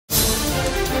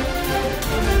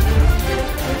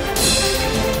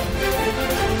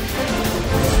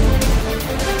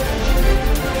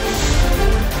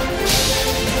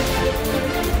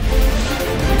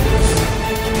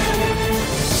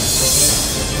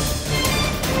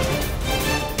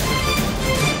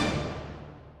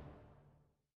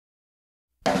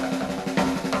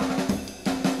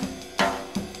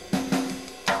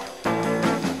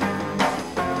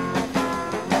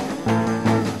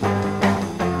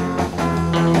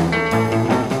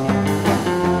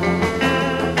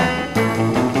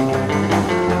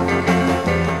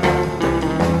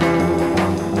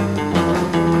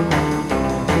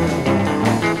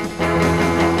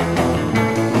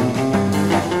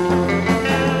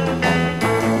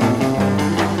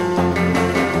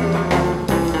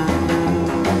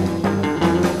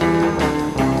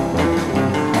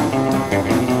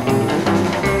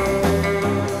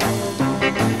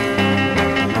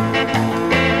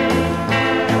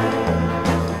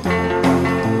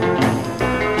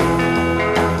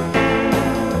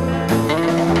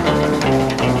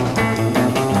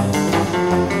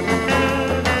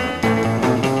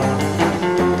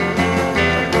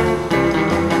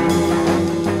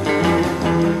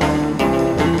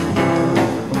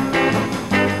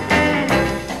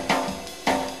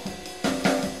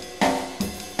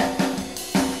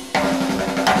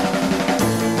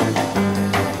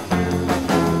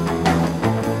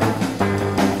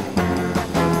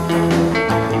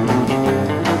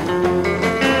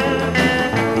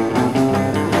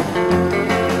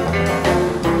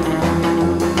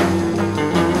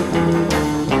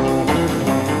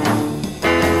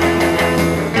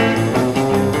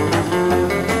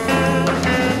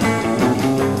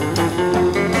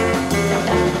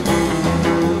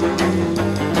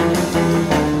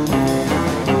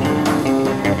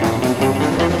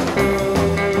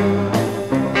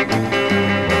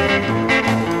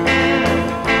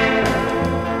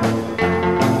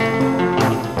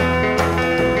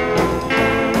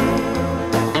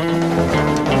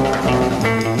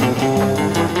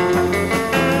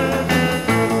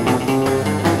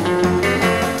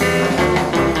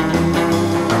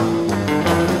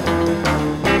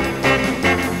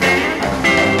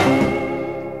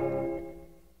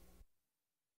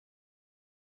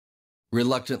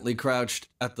reluctantly crouched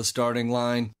at the starting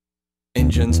line.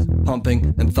 Engines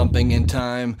pumping and thumping in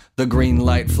time. The green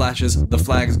light flashes, the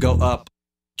flags go up.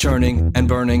 Churning and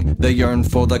burning, they yearn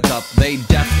for the cup. They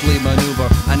deftly maneuver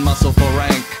and muscle for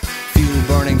rank. Fuel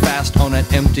burning fast on an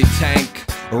empty tank.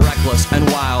 Reckless and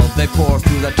wild, they pour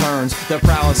through the turns. Their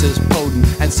prowess is potent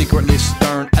and secretly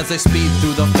stern. As they speed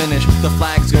through the finish, the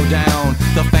flags go down.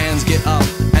 The fans get up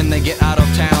and they get out of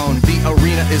town. The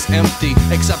arena is empty,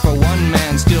 except for one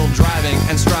man still driving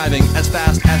and striving as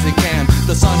fast as he can.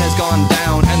 The sun has gone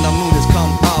down and the moon has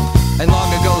come up. And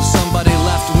long ago somebody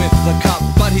left with the cup.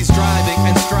 But he's driving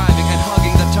and striving and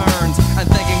hugging the turns and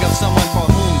thinking of someone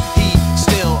for whom he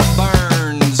still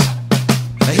burns.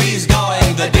 He's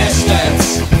going the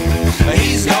distance.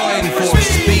 He's going for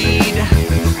speed.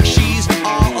 She's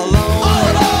all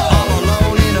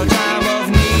alone in a time of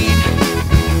need.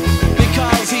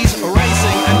 Because he's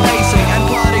racing and pacing and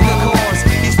plotting the course.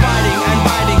 He's fighting and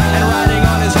biting and riding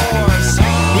on his horse.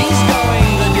 He's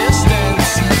going the distance.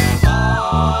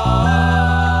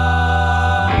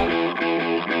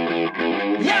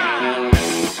 Yeah!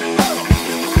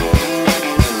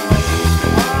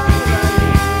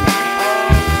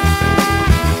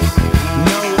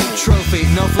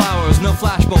 No flowers, no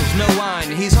flashbulbs, no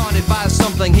wine. He's haunted by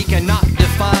something he cannot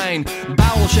define.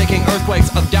 Bowel-shaking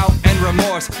earthquakes of doubt and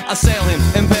remorse assail him,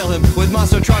 impale him with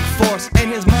monster truck force.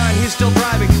 In his mind he's still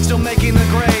driving, still making the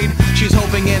grade. She's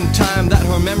hoping in time that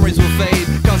her memories will fade.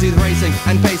 Cause he's racing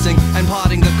and pacing and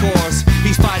plotting the course.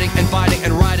 He's fighting and fighting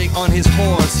and riding on his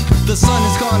horse. The sun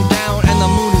has gone down and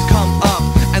the moon has come up.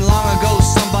 And long ago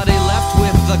somebody left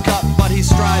with the cup. But he's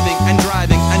striving and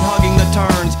driving and hugging the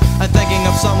turns and thinking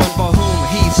of someone for whom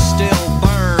he still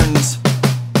burns.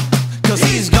 Cause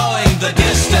he's going the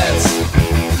distance.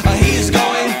 He's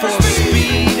going for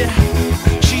speed.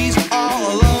 She's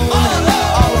all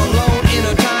alone in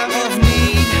a time of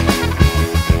need.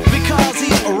 Because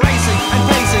he's racing and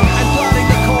pacing and plotting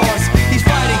the course. He's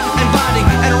fighting and biting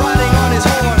and riding on his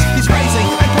horse. He's racing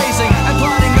and pacing and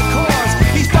plotting the course.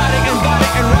 He's fighting and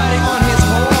biting and riding on his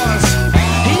horse.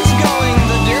 He's going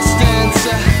the distance.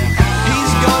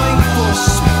 He's going for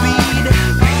speed.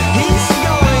 He's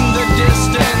going the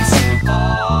distance.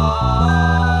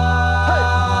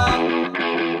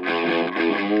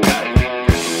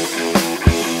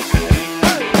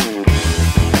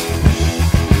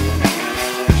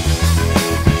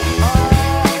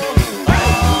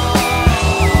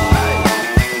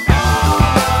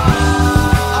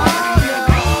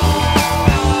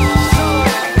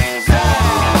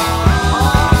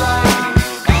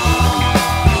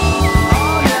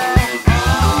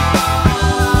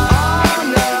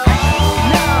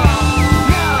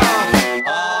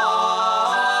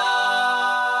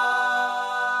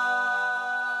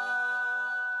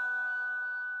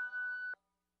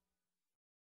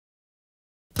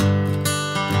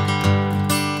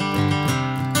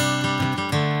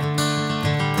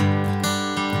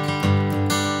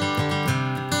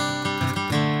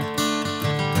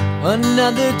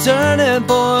 Another turning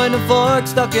point, a fork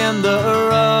stuck in the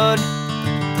road.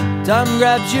 Time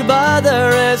grabs you by the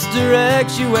wrist,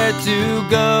 directs you where to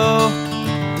go.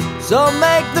 So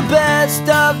make the best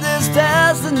of this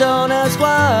test and don't ask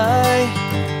why.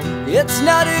 It's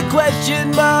not a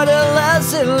question but a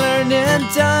lesson learned in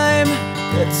time.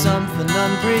 It's something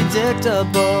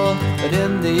unpredictable, but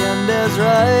in the end is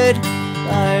right.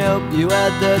 I hope you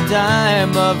had the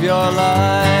time of your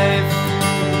life.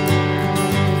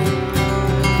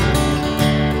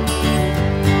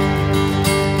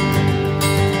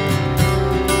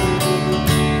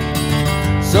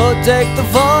 So take the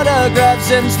photographs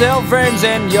and still frames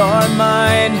in your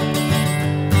mind,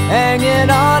 hanging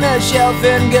on a shelf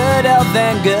in good health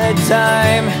and good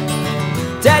time.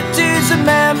 Tattoos of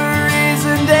memories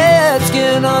and dead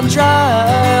skin on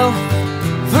trial.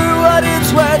 For what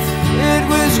it's worth, it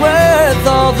was worth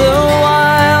all the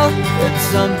while. It's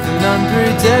something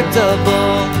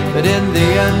unpredictable, but in the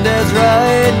end is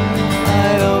right.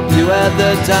 I hope you had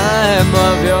the time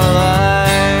of your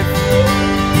life.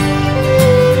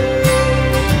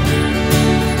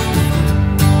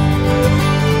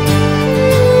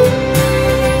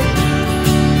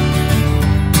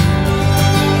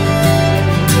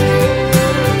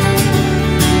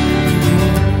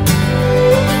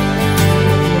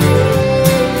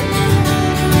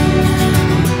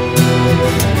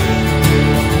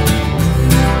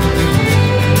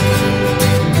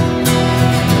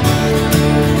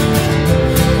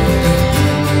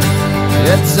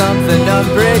 It's something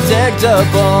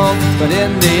unpredictable, but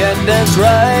in the end it's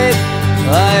right.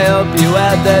 I hope you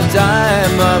had the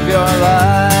time of your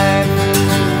life.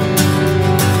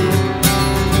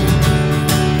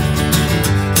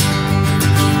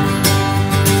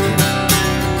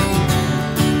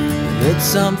 It's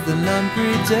something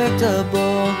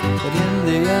unpredictable, but in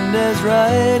the end is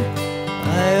right.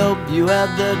 I hope you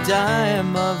had the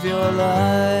time of your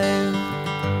life.